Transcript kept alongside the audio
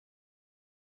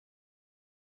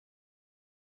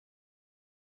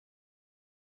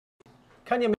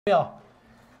看见没有？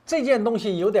这件东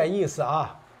西有点意思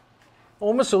啊。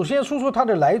我们首先说说它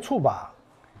的来处吧。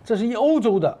这是欧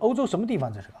洲的，欧洲什么地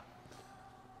方？这是个？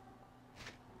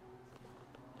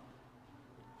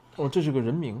哦，这是个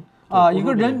人名啊，一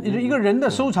个人的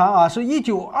收藏啊，是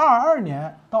1922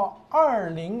年到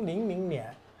2000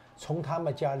年从他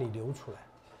们家里流出来。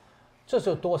这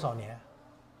是多少年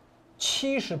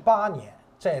？78年，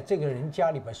在这个人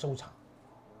家里边收藏，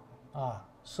啊，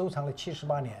收藏了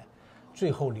78年，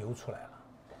最后流出来了。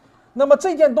那么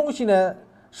这件东西呢，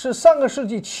是上个世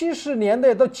纪70年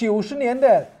代到90年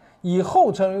代以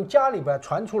后从家里边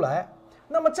传出来。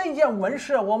那么这件纹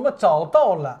饰我们找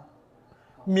到了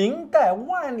明代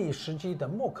万历时期的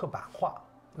木刻版画。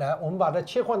来，我们把它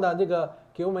切换到这个，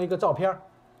给我们一个照片。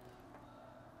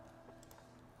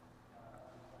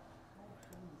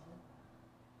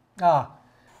啊，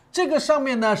这个上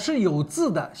面呢是有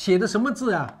字的，写的什么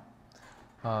字啊？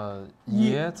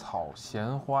野草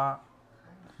闲花，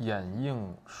掩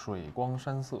映水光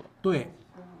山色。对，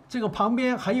这个旁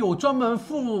边还有专门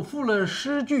附了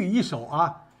诗句一首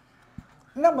啊。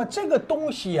那么这个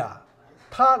东西啊，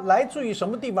它来自于什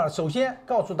么地方？首先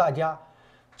告诉大家，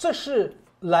这是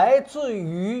来自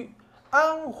于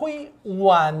安徽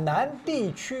皖南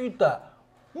地区的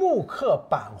木刻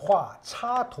版画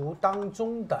插图当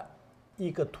中的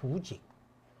一个图景。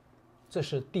这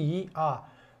是第一啊。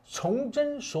崇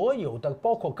祯所有的，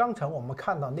包括刚才我们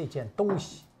看到那件东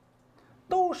西，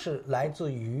都是来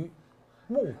自于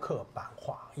木刻版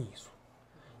画艺术。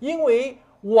因为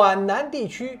皖南地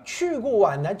区，去过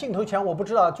皖南镜头前，我不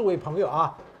知道诸位朋友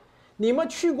啊，你们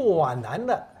去过皖南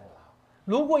的，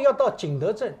如果要到景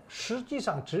德镇，实际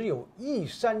上只有一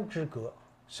山之隔，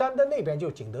山的那边就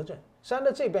景德镇，山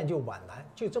的这边就皖南，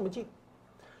就这么近。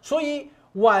所以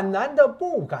皖南的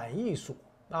木杆艺术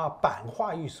啊，版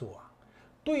画艺术啊，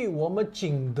对我们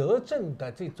景德镇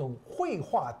的这种绘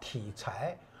画题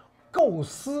材、构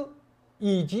思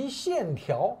以及线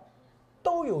条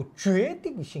都有决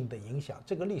定性的影响。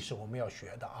这个历史我们要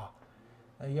学的啊，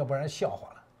要不然笑话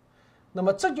了。那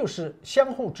么这就是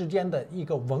相互之间的一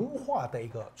个文化的一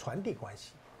个传递关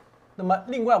系。那么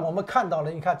另外我们看到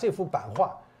了，你看这幅版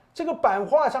画，这个版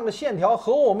画上的线条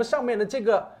和我们上面的这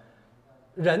个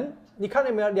人，你看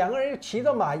见没有？两个人骑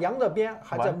着马，扬着鞭，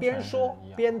还在边说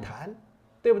边谈，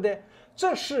对不对？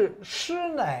这是施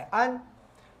乃安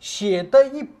写的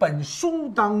一本书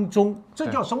当中，这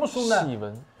叫什么书呢？戏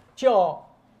文叫《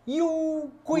幽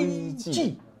闺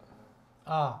记》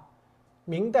啊。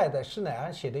明代的施乃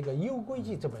安写的一个《幽闺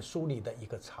记》这本书里的一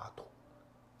个插图，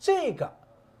这个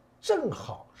正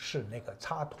好是那个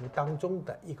插图当中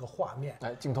的一个画面。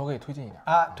哎，镜头可以推进一点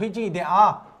啊，推进一点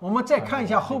啊。我们再看一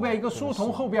下后边一个书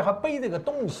童，后边还背这个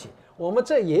东西。我们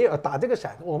这也有打这个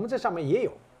闪，我们这上面也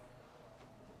有。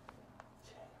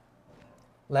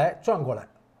来转过来，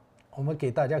我们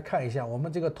给大家看一下，我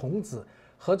们这个童子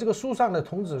和这个书上的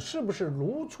童子是不是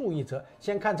如出一辙？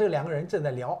先看这两个人正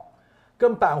在聊，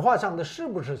跟版画上的是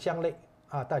不是相类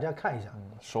啊？大家看一下，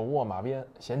手握马鞭，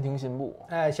闲庭信步。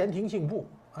哎，闲庭信步，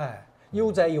哎，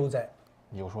悠哉悠哉，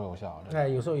有说有笑。哎，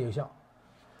有说有笑。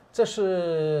这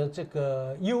是这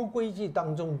个《幽闺记》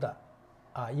当中的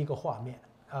啊一个画面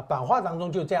啊，版画当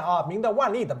中就这样啊，明代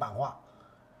万历的版画，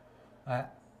哎。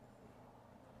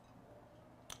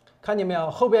看见没有？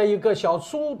后边一个小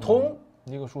书童，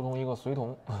一个书童，一个随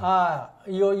童啊，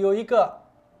有一个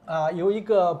啊，有一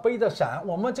个背着伞。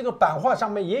我们这个版画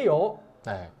上面也有，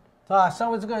哎，是吧？上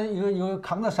面这个有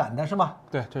扛着伞的是吗？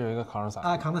对，这有一个扛着伞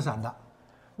啊，扛着伞的。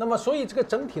那么，所以这个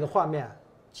整体的画面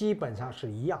基本上是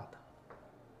一样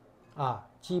的，啊，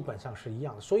基本上是一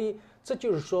样的。所以这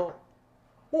就是说，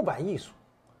木板艺术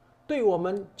对我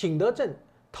们景德镇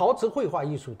陶瓷绘画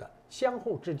艺术的相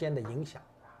互之间的影响，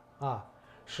啊。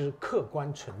是客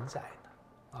观存在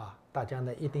的啊，大家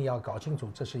呢一定要搞清楚，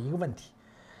这是一个问题。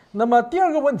那么第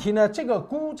二个问题呢，这个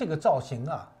箍这个造型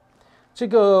啊，这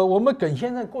个我们耿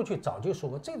先生过去早就说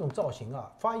过，这种造型啊，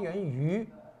发源于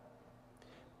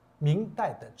明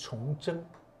代的崇祯，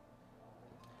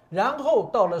然后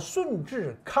到了顺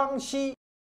治、康熙，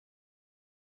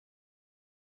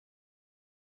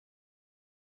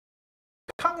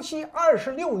康熙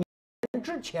26年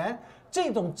之前，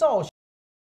这种造型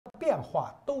变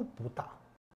化都不大。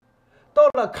到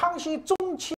了康熙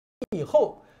中期以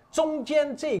后，中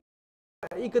间这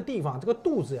一个地方，这个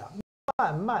肚子呀，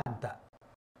慢慢的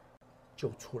就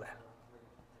出来了。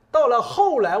到了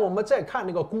后来，我们再看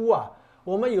那个箍啊，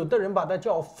我们有的人把它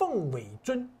叫凤尾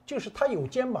尊，就是它有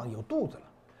肩膀有肚子了，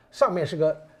上面是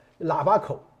个喇叭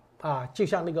口啊，就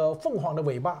像那个凤凰的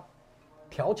尾巴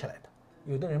挑起来的。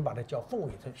有的人把它叫凤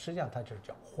尾尊，实际上它就是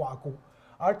叫花箍。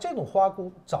而这种花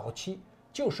箍早期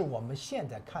就是我们现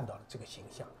在看到的这个形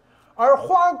象。而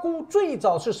花菇最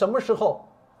早是什么时候？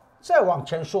再往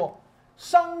前说，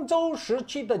商周时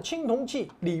期的青铜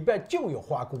器里边就有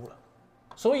花菇了。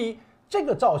所以这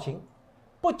个造型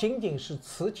不仅仅是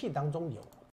瓷器当中有，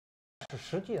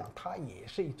实际上它也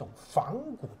是一种仿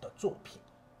古的作品，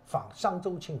仿商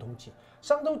周青铜器。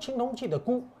商周青铜器的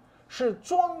菇是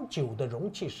装酒的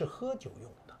容器，是喝酒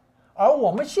用的，而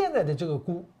我们现在的这个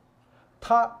菇，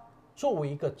它作为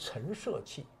一个陈设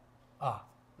器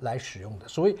来使用的，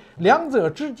所以两者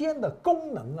之间的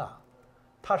功能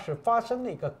它是发生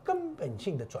了一个根本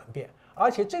性的转变。而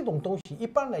且这种东西一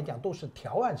般来讲都是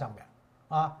条案上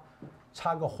面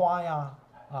插个花呀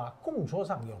供桌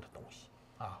上用的东西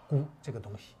菇这个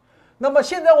东西。那么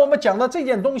现在我们讲的这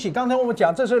件东西，刚才我们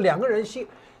讲这是两个人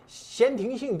闲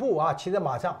庭信步骑在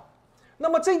马上。那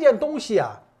么这件东西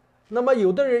那么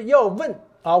有的人要问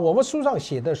我们书上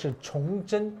写的是崇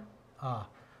祯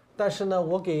但是呢，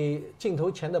我给镜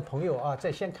头前的朋友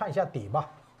再先看一下底吧。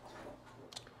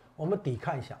我们底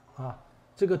看一下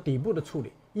这个底部的处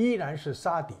理依然是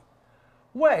沙底，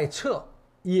外侧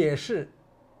也是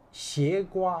斜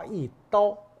刮一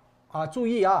刀注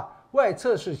意外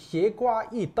侧是斜刮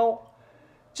一刀。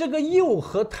这个釉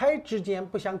和胎之间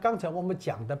不像刚才我们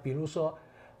讲的，比如说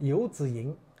游子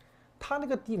吟，它那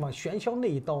个地方悬削那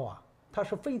一刀它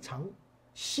是非常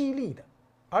犀利的，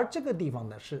而这个地方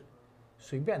呢是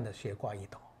随便的斜刮一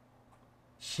刀，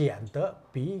显得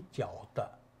比较的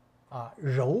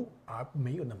柔而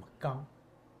没有那么刚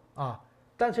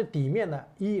但是底面呢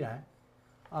依然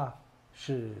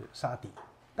是沙底。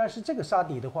但是这个沙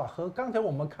底的话和刚才我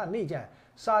们看那件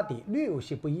沙底略有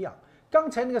些不一样。刚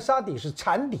才那个沙底是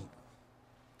铲底，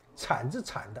铲子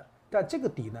铲的，但这个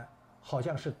底呢好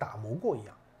像是打磨过一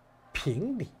样，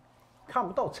平底，看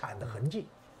不到铲的痕迹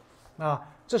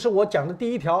这是我讲的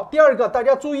第一条。第二个，大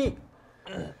家注意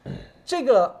这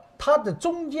个它的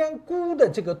中间菇的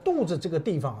这个肚子这个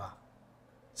地方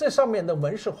这上面的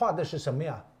纹饰画的是什么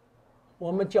呀？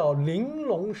我们叫玲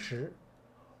珑石，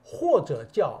或者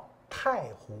叫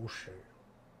太湖石。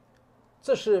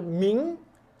这是明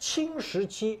清时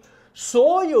期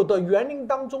所有的园林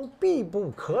当中必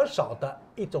不可少的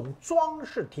一种装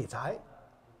饰题材。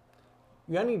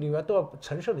园林里面都要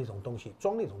陈设的一种东西，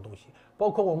装的一种东西，包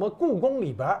括我们故宫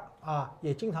里边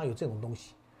也经常有这种东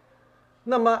西。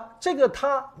那么这个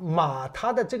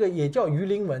它的这个也叫鱼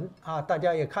鳞纹大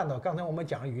家也看到，刚才我们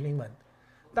讲了鱼鳞纹，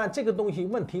但这个东西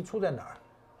问题出在哪儿？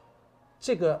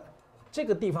这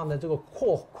个地方的这个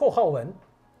括号纹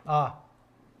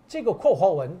这个括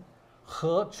号纹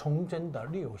和崇祯的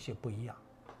略有些不一样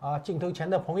镜头前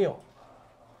的朋友，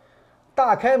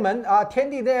大开门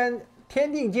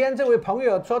天地间这位朋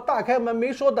友说大开门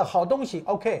没说的好东西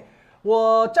 ，OK，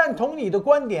 我赞同你的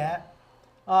观点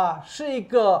是一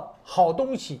个好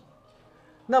东西。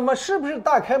那么是不是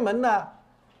大开门呢？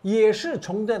也是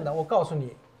崇祯的。我告诉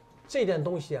你，这件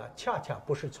东西恰恰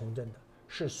不是崇祯的，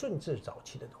是顺治早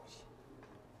期的东西。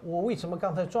我为什么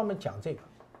刚才专门讲这个？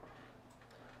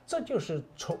这就是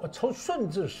从顺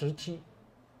治时期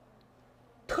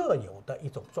特有的一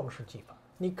种装饰技法。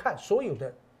你看所有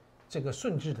的这个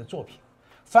顺治的作品，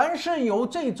凡是有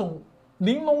这种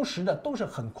玲珑石的都是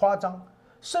很夸张，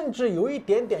甚至有一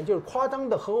点点就是夸张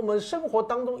的和我们生活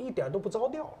当中一点都不着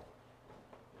调。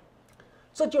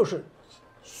这就是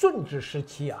顺治时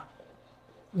期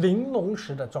玲珑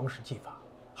石的装饰技法。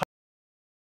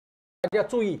大家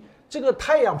注意这个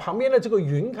太阳旁边的这个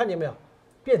云，看见没有？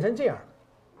变成这样。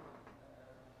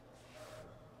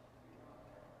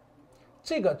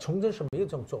这个崇祯是没有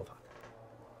这种做法的。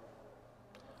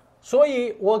所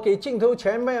以我给镜头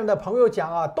前面的朋友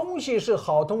讲东西是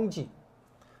好东西，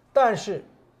但是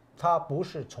它不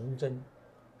是崇祯，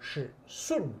是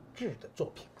顺治的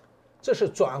作品。这是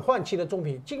转换期的作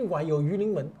品，尽管有鱼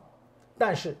鳞纹，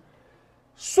但是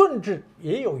顺治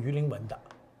也有鱼鳞纹的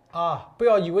不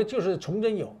要以为就是崇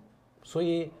祯有。所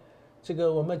以这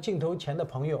个我们镜头前的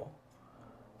朋友，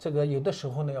这个有的时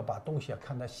候呢要把东西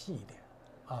看得细一点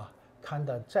看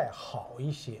得再好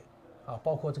一些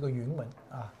包括这个云纹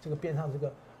这个边上这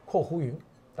个括弧云，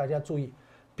大家注意，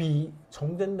比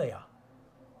崇祯的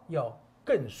要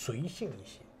更随性一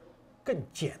些，更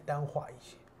简单化一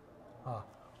些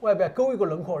外边勾一个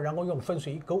轮廓，然后用分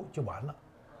水一勾就完了。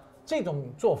这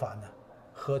种做法呢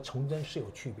和崇祯是有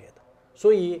区别的。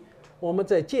所以我们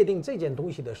在界定这件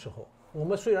东西的时候，我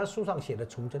们虽然书上写的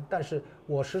崇祯，但是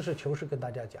我实事求是跟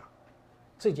大家讲，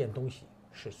这件东西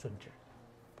是顺治，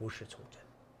不是崇祯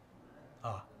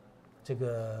这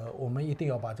个我们一定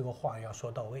要把这个话要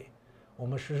说到位。我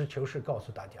们实事求是告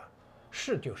诉大家，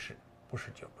是就是，不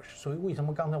是就不是。所以为什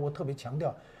么刚才我特别强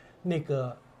调那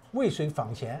个渭水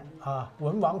仿贤啊，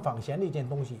文王仿贤的一件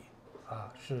东西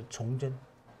啊是崇祯，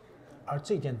而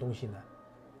这件东西呢，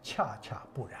恰恰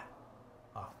不然，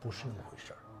啊，不是那么回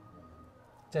事儿。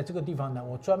在这个地方呢，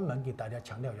我专门给大家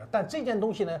强调一下。但这件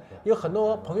东西呢，有很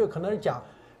多朋友可能讲，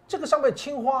这个上面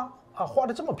青花啊画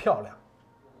的这么漂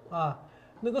亮，啊，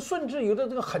那个顺治有的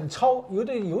这个很糙，有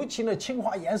的尤其呢青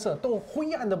花颜色都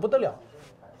灰暗的不得了，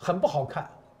很不好看。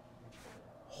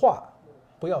画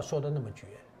不要说的那么绝，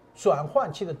转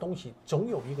换期的东西总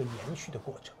有一个延续的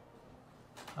过程，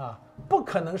啊，不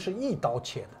可能是一刀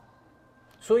切的。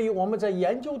所以我们在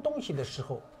研究东西的时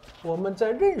候，我们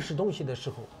在认识东西的时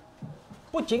候，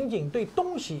不仅仅对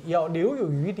东西要留有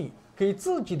余地，给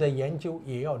自己的研究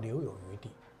也要留有余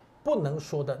地，不能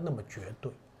说的那么绝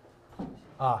对，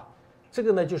啊，这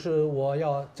个呢就是我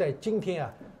要在今天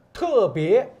啊特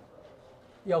别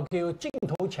要给镜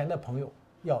头前的朋友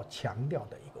要强调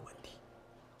的一个问题，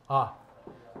啊，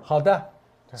好的，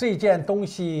这件东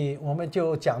西我们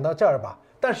就讲到这儿吧。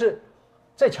但是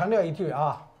再强调一句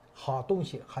啊，好东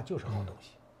西它就是好东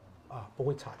西，啊，不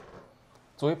会差的。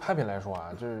作为拍品来说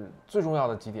啊，这最重要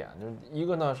的几点，就是一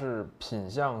个呢是品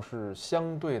相是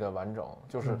相对的完整，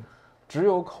就是只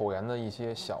有口沿的一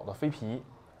些小的飞皮，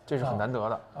这是很难得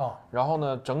的。哦。然后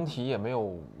呢，整体也没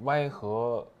有歪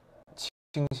和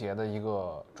倾斜的一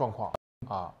个状况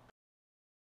啊，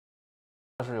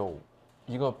是有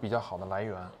一个比较好的来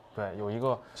源。对，有一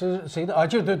个这是谁的啊？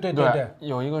就对，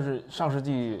有一个是上世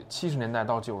纪70年代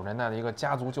到90年代的一个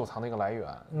家族旧藏的一个来源。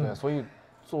对，所以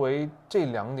作为这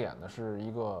2点呢，是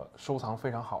一个收藏非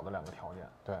常好的2个条件。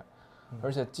对，而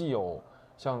且既有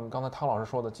像刚才汤老师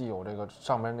说的，既有这个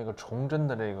上面那个崇祯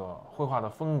的这个绘画的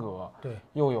风格，对，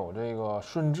又有这个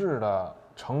顺治的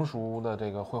成熟的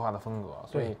这个绘画的风格，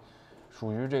所以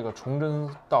属于这个崇祯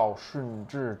到顺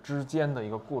治之间的一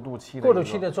个过渡期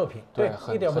的作品，对，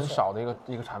很少的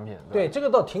一个产品。对，这个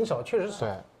倒挺少，确实少。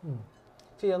对，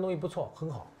这件东西不错，很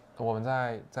好。我们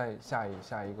再下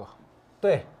一个。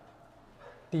对，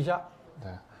底下。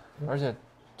对，而且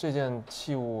这件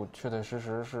器物确确实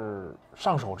实是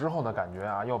上手之后的感觉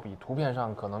啊，要比图片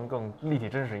上可能更立体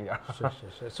真实一点。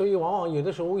是，所以往往有的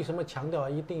时候为什么强调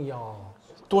一定要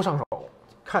多上手？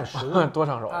看熟多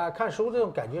上手啊，看熟这种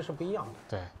感觉是不一样的。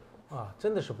对，啊，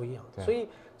真的是不一样的。所以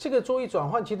这个作为转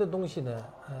换期的东西呢，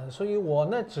所以我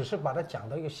呢只是把它讲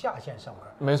到一个下限上面。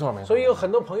没错。所以有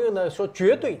很多朋友呢说，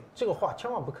绝对这个话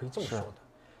千万不可以这么说的，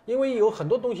因为有很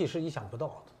多东西是意想不到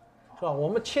的，是吧？我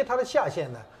们切它的下限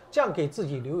呢，这样给自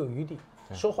己留有余地，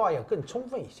说话也更充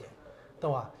分一些，对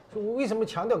吧？为什么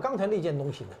强调刚才那件东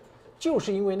西呢？就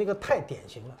是因为那个太典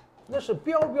型了。那是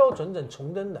标标准准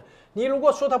崇祯的，你如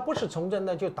果说它不是崇祯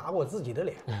呢，就打我自己的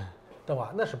脸，对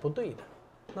吧？那是不对的。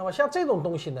那么像这种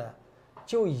东西呢，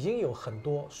就已经有很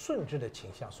多顺治的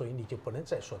倾向，所以你就不能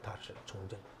再说它是崇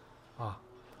祯，啊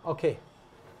 ，OK，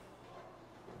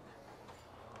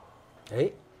 哎，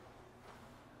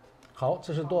好，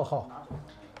这是多少号？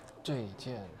这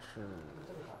件是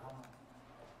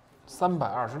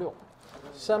326。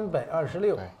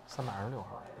326。对，326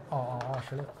号。哦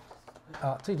，26。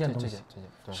啊，这件东西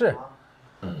是，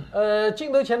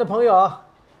镜头前的朋友啊，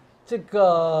这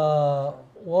个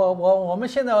我们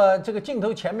现在这个镜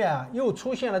头前面啊，又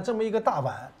出现了这么一个大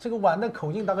碗，这个碗的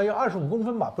口径大概有25公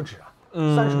分吧，不止啊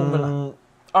，30公分了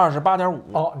，28.5。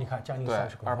哦，你看将近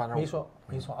30公分， 28.5，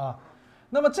没错啊。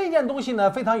那么这件东西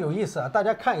呢非常有意思啊，大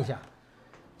家看一下，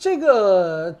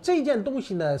这件东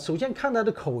西呢，首先看它的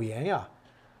口沿呀，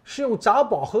是用杂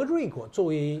宝和瑞果作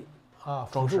为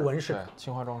辅助纹饰，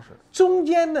青花装饰，中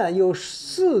间呢有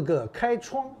4个开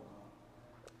窗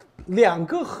，2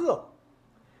个鹤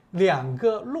，2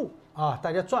个鹿啊，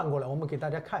大家转过来，我们给大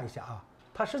家看一下啊，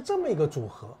它是这么一个组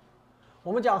合。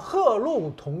我们讲鹤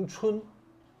鹿同春，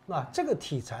那这个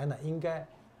题材呢，应该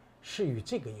是与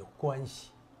这个有关系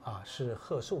啊，是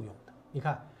贺寿用的。你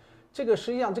看，这个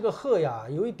实际上这个鹤呀，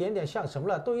有一点点像什么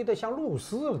了，都有点像露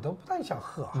丝了，都不太像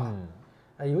鹤哈。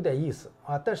有点意思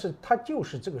啊，但是它就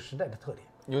是这个时代的特点，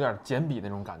有点简笔那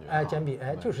种感觉。简笔，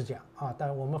就是这样啊。但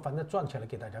是我们反正转起来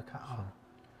给大家看啊。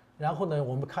然后呢，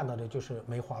我们看到的就是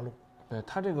梅花鹿。对，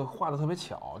它这个画的特别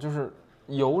巧，就是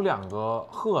有2个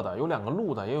鹤的，有2个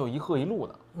鹿的，也有1鹤1鹿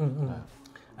的。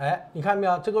你看没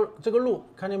有？这个鹿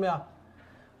看见没有？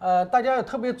大家要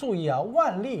特别注意啊，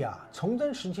万历啊，崇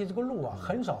祯时期这个鹿啊，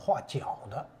很少画角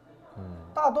的，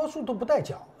大多数都不带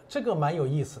角，这个蛮有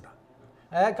意思的。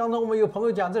刚才我们有朋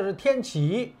友讲这是天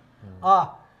启，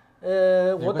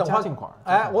我等会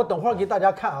儿，我等会儿给大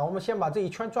家看啊。我们先把这一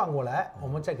圈转过来，我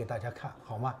们再给大家看，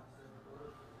好吗？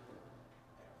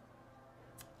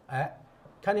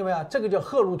看见没有？这个叫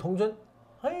鹤鹿同春，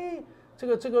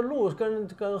这个鹿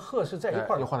跟鹤是在一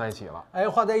块儿，又画在一起了。哎，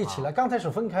画在一起了。刚才是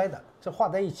分开的，这画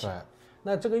在一起。对，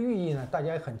那这个寓意呢，大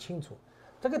家也很清楚。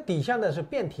这个底下呢是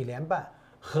变体莲瓣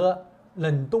和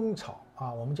冷冬草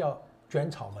啊，我们叫卷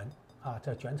草纹啊，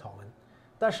叫卷草纹。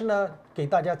但是呢，给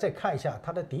大家再看一下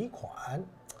它的底款，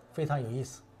非常有意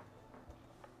思。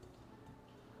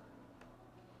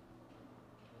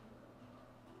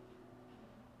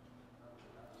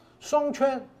双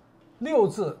圈6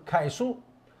字楷书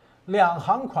，2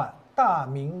行款，大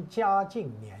明嘉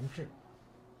靖年制。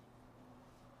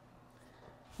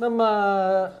那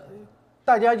么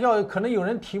大家可能有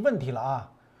人提问题了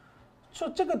啊，说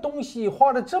这个东西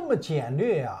画的这么简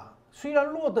略啊，虽然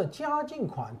落的嘉靖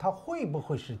款，它会不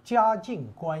会是嘉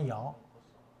靖官窑？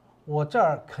我这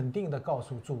儿肯定的告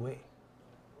诉诸位，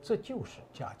这就是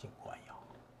嘉靖官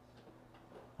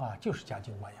窑啊，就是嘉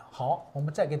靖官窑。好，我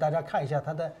们再给大家看一下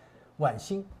它的晚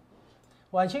星，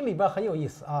晚星里边很有意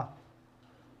思啊。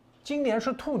今年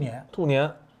是兔年，兔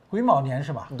年，癸卯年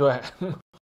是吧？对。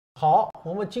好，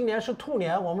我们今年是兔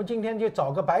年，我们今天就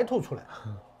找个白兔出来。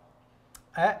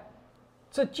哎，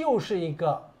这就是一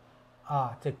个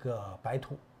这个白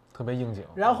兔，特别应景。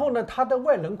然后呢，它的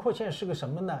外轮廓线是个什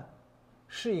么呢？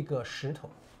是一个石头。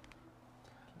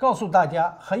告诉大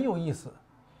家很有意思，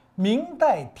明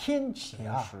代天启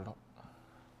啊，石头，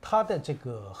它的这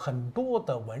个很多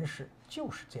的纹饰就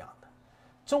是这样的，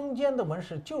中间的纹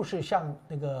饰就是像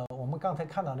那个我们刚才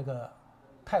看到那个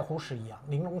太湖石一样，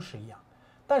玲珑石一样。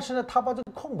但是呢，它把这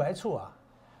个空白处啊，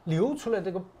留出来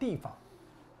这个地方，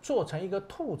做成一个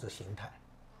兔子形态，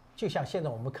就像现在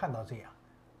我们看到这样，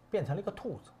变成了一个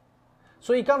兔子。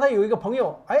所以刚才有一个朋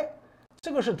友，哎，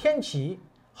这个是天启，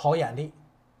好眼力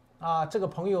啊，这个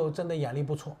朋友真的眼力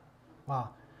不错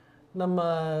啊。那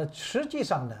么实际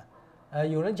上呢，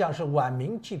有人讲是晚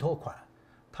明寄托款，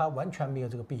它完全没有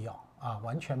这个必要啊，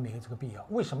完全没有这个必要。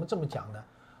为什么这么讲呢？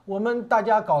我们大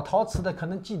家搞陶瓷的可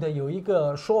能记得有一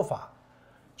个说法。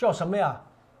叫什么呀？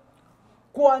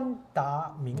官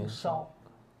达明烧。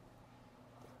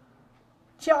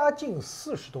嘉靖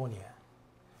40多年，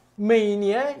每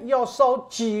年要烧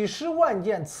几十万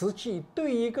件瓷器，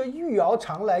对一个御窑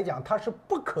厂来讲，它是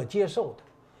不可接受的，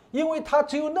因为它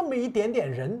只有那么一点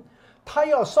点人，他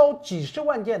要烧几十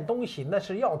万件东西，那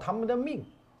是要他们的命。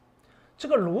这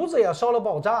个炉子要烧了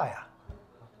爆炸呀，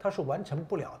它是完成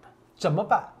不了的。怎么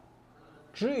办？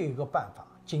只有一个办法。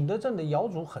景德镇的窑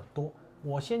主很多。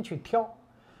我先去挑，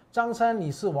张三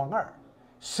李四王二，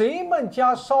谁们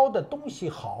家烧的东西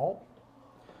好，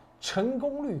成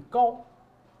功率高，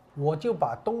我就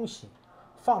把东西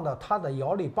放到他的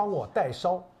窑里帮我代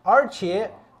烧，而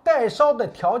且代烧的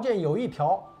条件有一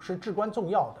条是至关重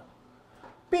要的，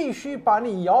必须把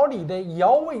你窑里的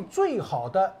窑味最好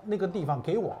的那个地方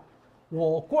给我，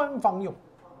我官方用，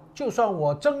就算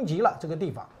我征集了这个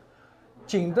地方，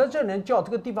景德镇人叫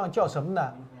这个地方叫什么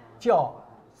呢？叫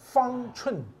方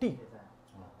寸地，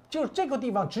就是这个地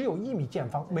方只有1米见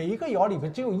方，每一个窑里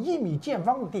面只有1米见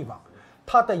方的地方，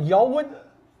它的窑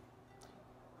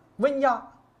温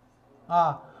压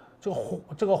啊，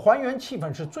这个还原气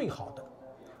氛是最好的。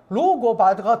如果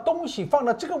把这个东西放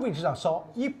到这个位置上烧，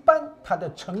一般它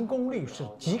的成功率是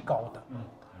极高的。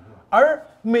而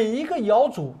每一个窑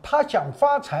主他想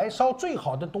发财，烧最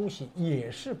好的东西也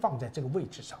是放在这个位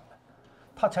置上的，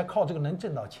他才靠这个能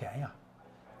挣到钱呀。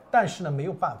但是呢，没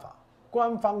有办法，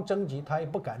官方征集他也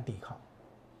不敢抵抗，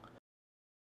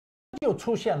就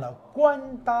出现了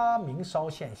官搭民烧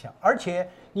现象。而且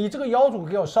你这个窑主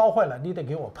给我烧坏了，你得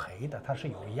给我赔的，它是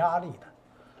有压力的。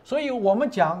所以我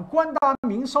们讲官搭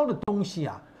民烧的东西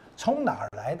啊，从哪儿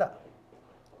来的？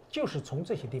就是从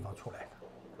这些地方出来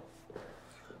的。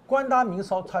官搭民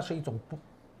烧它是一种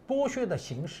剥削的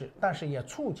形式，但是也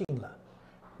促进了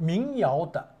民窑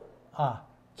的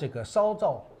这个烧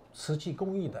造瓷器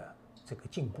工艺的这个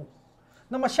进步。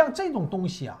那么像这种东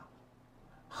西啊，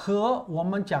和我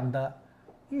们讲的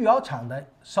御窑厂的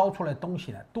烧出来的东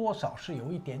西呢，多少是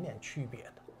有一点点区别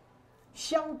的，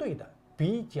相对的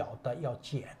比较的要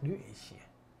简略一些，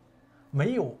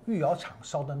没有御窑厂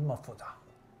烧的那么复杂。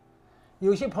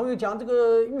有些朋友讲这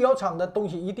个御窑厂的东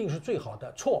西一定是最好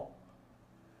的，错。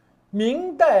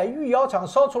明代御窑厂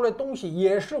烧出来的东西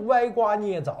也是歪瓜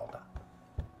捏枣的。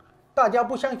大家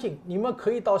不相信，你们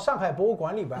可以到上海博物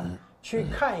馆里边去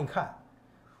看一看，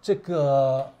这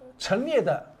个陈列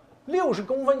的60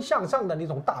公分向上的那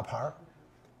种大盘，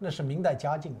那是明代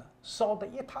嘉靖的，烧得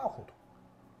一塌糊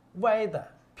涂，歪的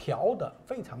瓢的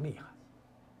非常厉害，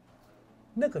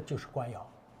那个就是官窑。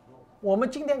我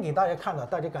们今天给大家看到，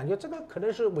大家感觉这个可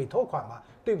能是委托款嘛？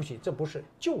对不起，这不是，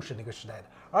就是那个时代的，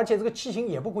而且这个器型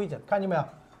也不规整，看见没有？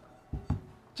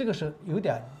这个是有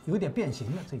点变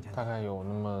形的，这件大概有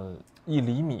那么1 1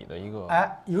厘米的一个，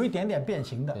哎，有一点点变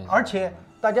形的，而且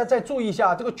大家再注意一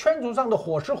下这个圈足上的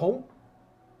火石红，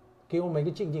给我们一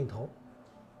个近镜头。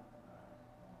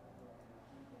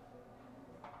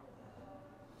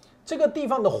这个地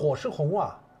方的火石红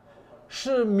啊，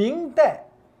是明代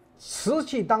瓷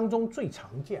器当中最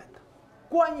常见的。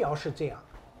官窑是这样，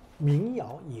民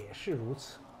窑也是如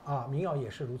此啊，民窑也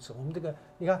是如此。我们这个，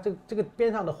你看这个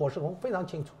边上的火石红非常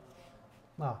清楚，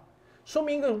啊，说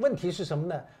明一个问题是什么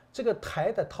呢？这个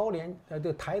台的陶炼，这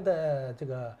个台的这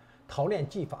个陶炼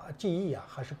技艺啊，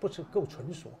还是不是够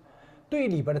纯熟，对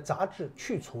里边的杂质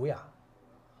去除呀，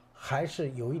还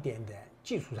是有一点点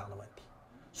技术上的问题。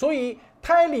所以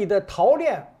胎里的陶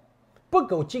炼不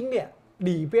够精炼，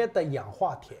里边的氧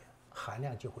化铁含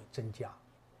量就会增加。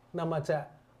那么在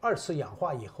2次氧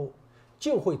化以后，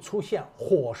就会出现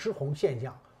火石红现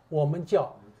象，我们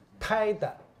叫胎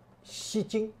的吸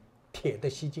金，铁的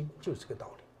吸金，就是这个道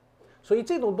理。所以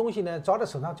这种东西呢，找在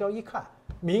手上只要一看，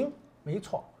明没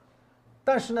错，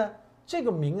但是呢，这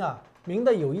个明啊，明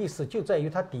的有意思就在于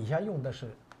它底下用的是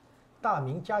大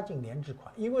明嘉靖年制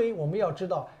款，因为我们要知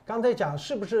道，刚才讲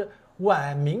是不是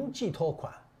晚明寄托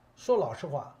款？说老实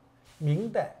话，明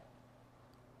代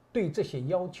对这些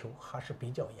要求还是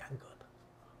比较严格的，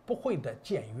不会的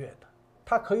僭越的。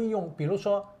它可以用，比如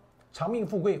说长命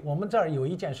富贵，我们这儿有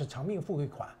一件是长命富贵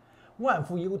款，万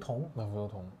福优同，万福优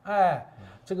同，哎，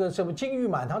这个什么金玉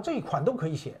满堂这一款都可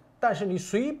以写，但是你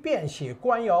随便写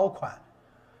官窑款，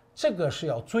这个是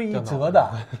要追责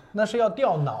的，那是要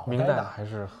掉脑袋的。明代还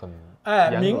是很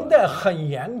明代很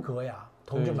严格呀，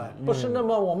同志们，不是那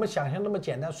么我们想象那么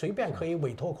简单，随便可以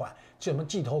委托款，怎么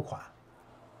寄托款，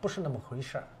不是那么回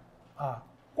事儿啊。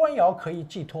官窑可以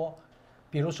寄托，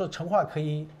比如说成化可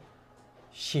以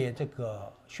写这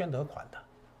个宣德款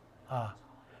的，啊，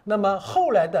那么后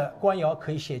来的官窑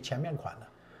可以写前面款的，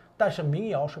但是民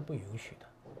窑是不允许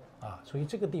的，啊，所以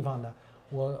这个地方呢，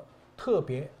我特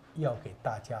别要给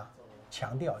大家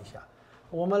强调一下。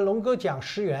我们龙哥讲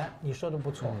10元，你说的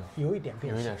不错，有一点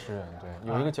变形，有一点10元，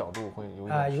对，有一个角度会有一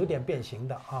点有点变形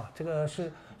的啊。这个是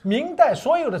明代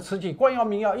所有的瓷器，官窑、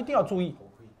民窑一定要注意，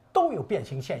都有变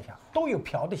形现象，都有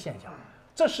漂的现象，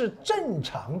这是正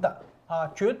常的啊，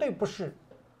绝对不是。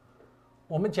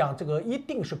我们讲这个一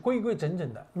定是规规整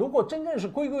整的，如果真正是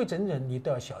规规整整，你都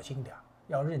要小心点，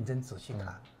要认真仔细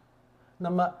看。那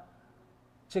么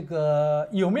这个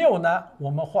有没有呢？我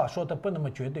们话说的不那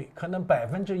么绝对，可能1%、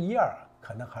2%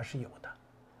可能还是有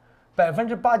的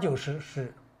，80%、90%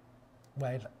是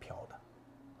歪了漂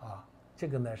的，啊，这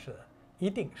个呢是一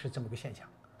定是这么个现象，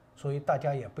所以大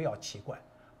家也不要奇怪，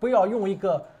不要用一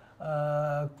个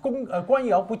官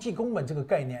窑不计工本这个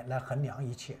概念来衡量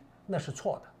一切，那是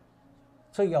错的，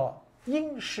这要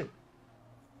因事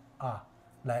啊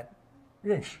来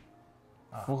认识，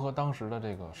符合当时的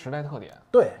这个时代特点。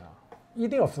对，一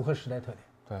定要符合时代特点。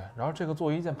对，然后这个作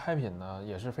为一件拍品呢，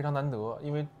也是非常难得，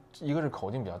因为一个是口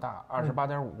径比较大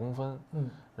，28.5公分，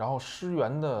然后失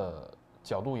圆的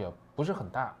角度也不是很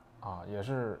大啊，也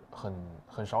是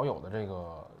很少有的这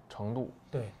个程度。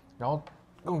对，然后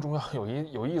更重要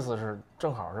有意思是，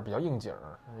正好是比较应景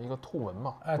儿，一个兔纹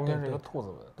嘛，中间是一个兔子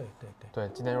纹。对，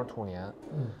今年就是兔年。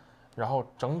然后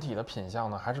整体的品相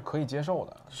呢还是可以接受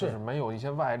的，就是没有一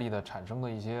些外力的产生的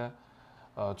一些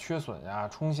缺损呀、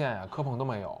冲线呀、磕碰都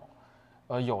没有。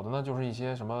有的呢就是一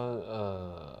些什么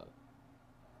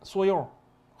缩釉，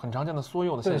很常见的缩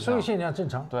釉的现象。对，缩釉现象正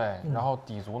常。对，然后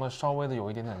底足呢稍微的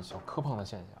有一点点小磕碰的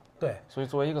现象。对，所以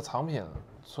作为一个藏品，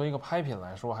作为一个拍品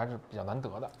来说，还是比较难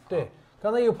得的。对，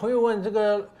刚才有朋友问这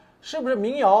个是不是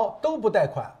民窑都不贷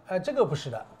款？这个不是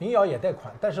的，民窑也贷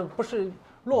款，但是不是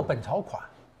落本朝款，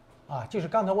啊，就是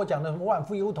刚才我讲的什么万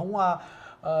福优同啊，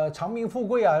长命富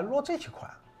贵啊，落这些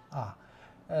款啊，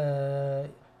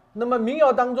那么民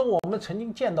窑当中，我们曾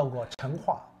经见到过成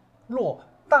化落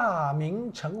大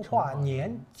明成化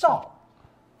年造，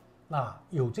啊，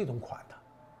有这种款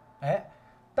的，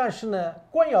但是呢，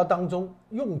官窑当中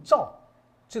用造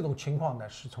这种情况呢，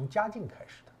是从嘉靖开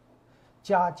始的，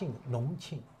嘉靖、隆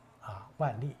庆啊、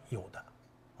万历有的，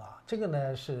啊，这个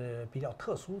呢是比较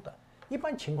特殊的，一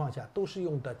般情况下都是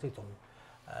用的这种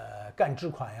干支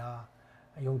款呀，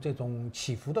用这种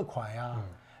起伏的款呀，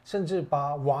甚至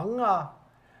把王啊、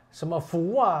什么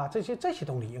福啊这些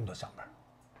东西用到上面，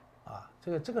啊，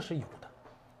这个是有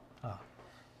的，啊。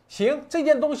行，这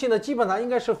件东西呢，基本上应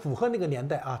该是符合那个年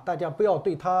代啊，大家不要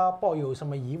对它抱有什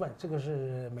么疑问，这个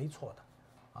是没错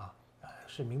的，啊，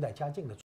是明代嘉靖的。